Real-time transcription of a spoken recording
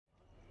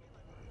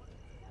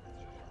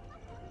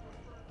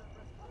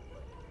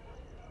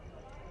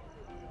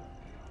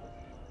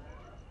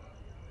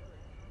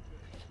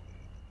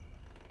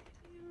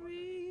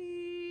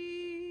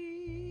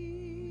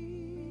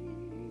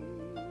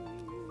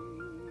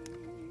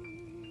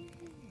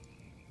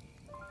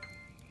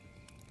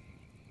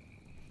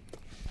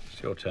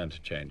It's your turn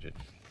to change it.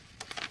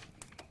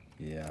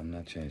 Yeah, I'm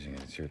not changing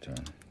it. It's your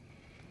turn.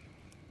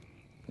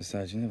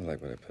 Besides, you never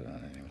like what I put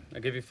on anyway.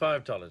 I'll give you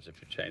 $5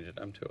 if you change it.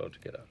 I'm too old to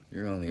get up.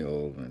 You're only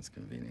old when it's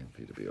convenient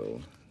for you to be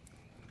old.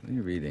 What are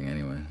you reading,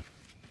 anyway?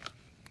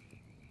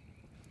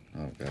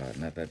 Oh, God,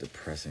 not that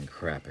depressing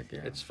crap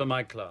again. It's for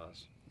my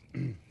class.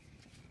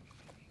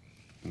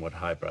 What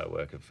highbrow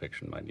work of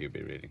fiction might you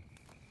be reading?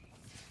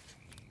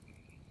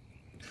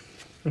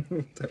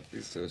 Don't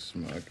be so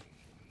smug.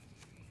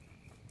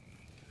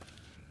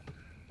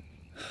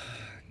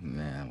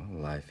 Man, what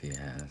a life he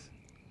has.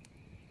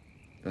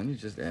 Don't you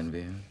just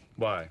envy him?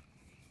 Why?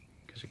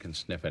 Because he can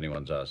sniff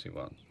anyone's ass he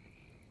wants.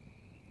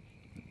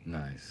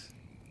 Nice.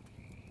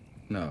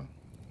 No.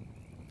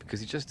 Because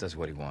he just does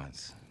what he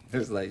wants. It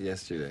was like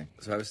yesterday.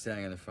 So I was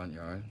standing in the front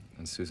yard,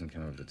 and Susan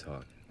came over to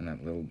talk. And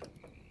that little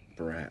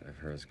brat of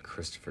hers,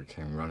 Christopher,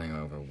 came running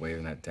over,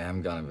 waving that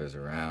damn gun of his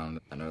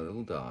around. And our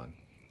little dog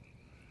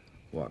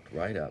walked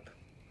right up,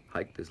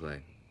 hiked his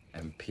leg,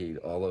 and peed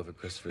all over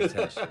Christopher's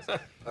tennis shoes.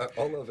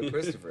 All over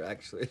Christopher,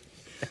 actually.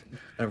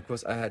 And of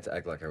course, I had to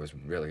act like I was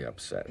really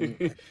upset.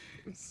 It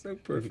was so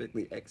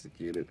perfectly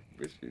executed.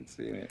 Wish you'd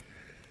seen it.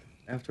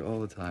 After all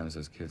the times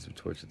those kids have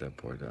tortured that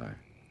poor dog.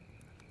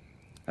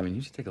 I mean,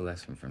 you should take a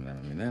lesson from them.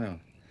 I mean,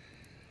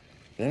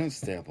 they don't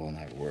stay up all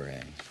night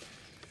worrying.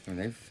 I mean,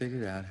 they've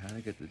figured out how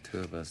to get the two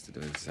of us to do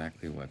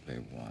exactly what they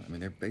want. I mean,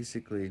 they're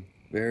basically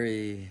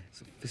very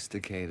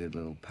sophisticated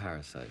little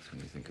parasites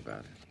when you think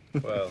about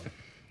it. Well,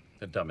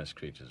 the dumbest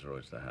creatures are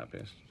always the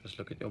happiest. Just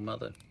look at your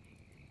mother.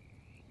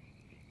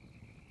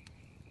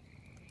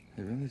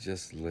 They really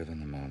just live in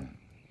the moment.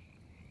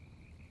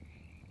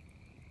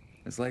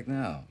 It's like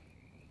now.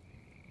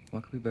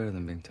 What could be better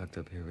than being tucked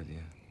up here with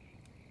you?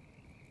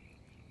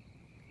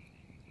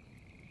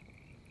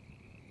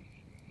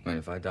 I mean,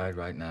 if I died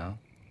right now,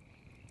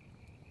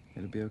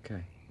 it'd be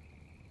okay.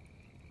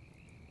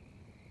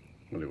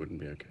 Well, it wouldn't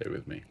be okay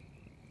with me.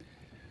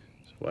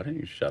 So why don't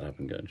you shut up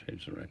and go and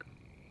change the record?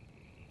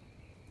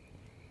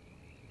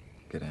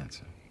 Good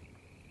answer.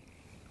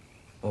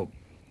 Oh,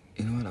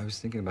 you know what? I was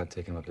thinking about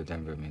taking him up to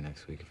Denver with me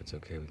next week, if it's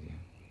okay with you.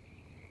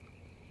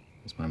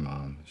 It's my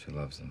mom. She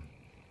loves him.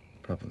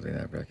 Probably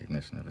that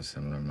recognition of a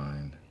similar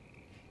mind.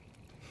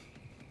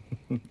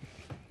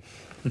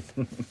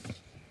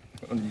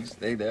 Well, you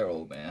stay there,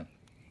 old man.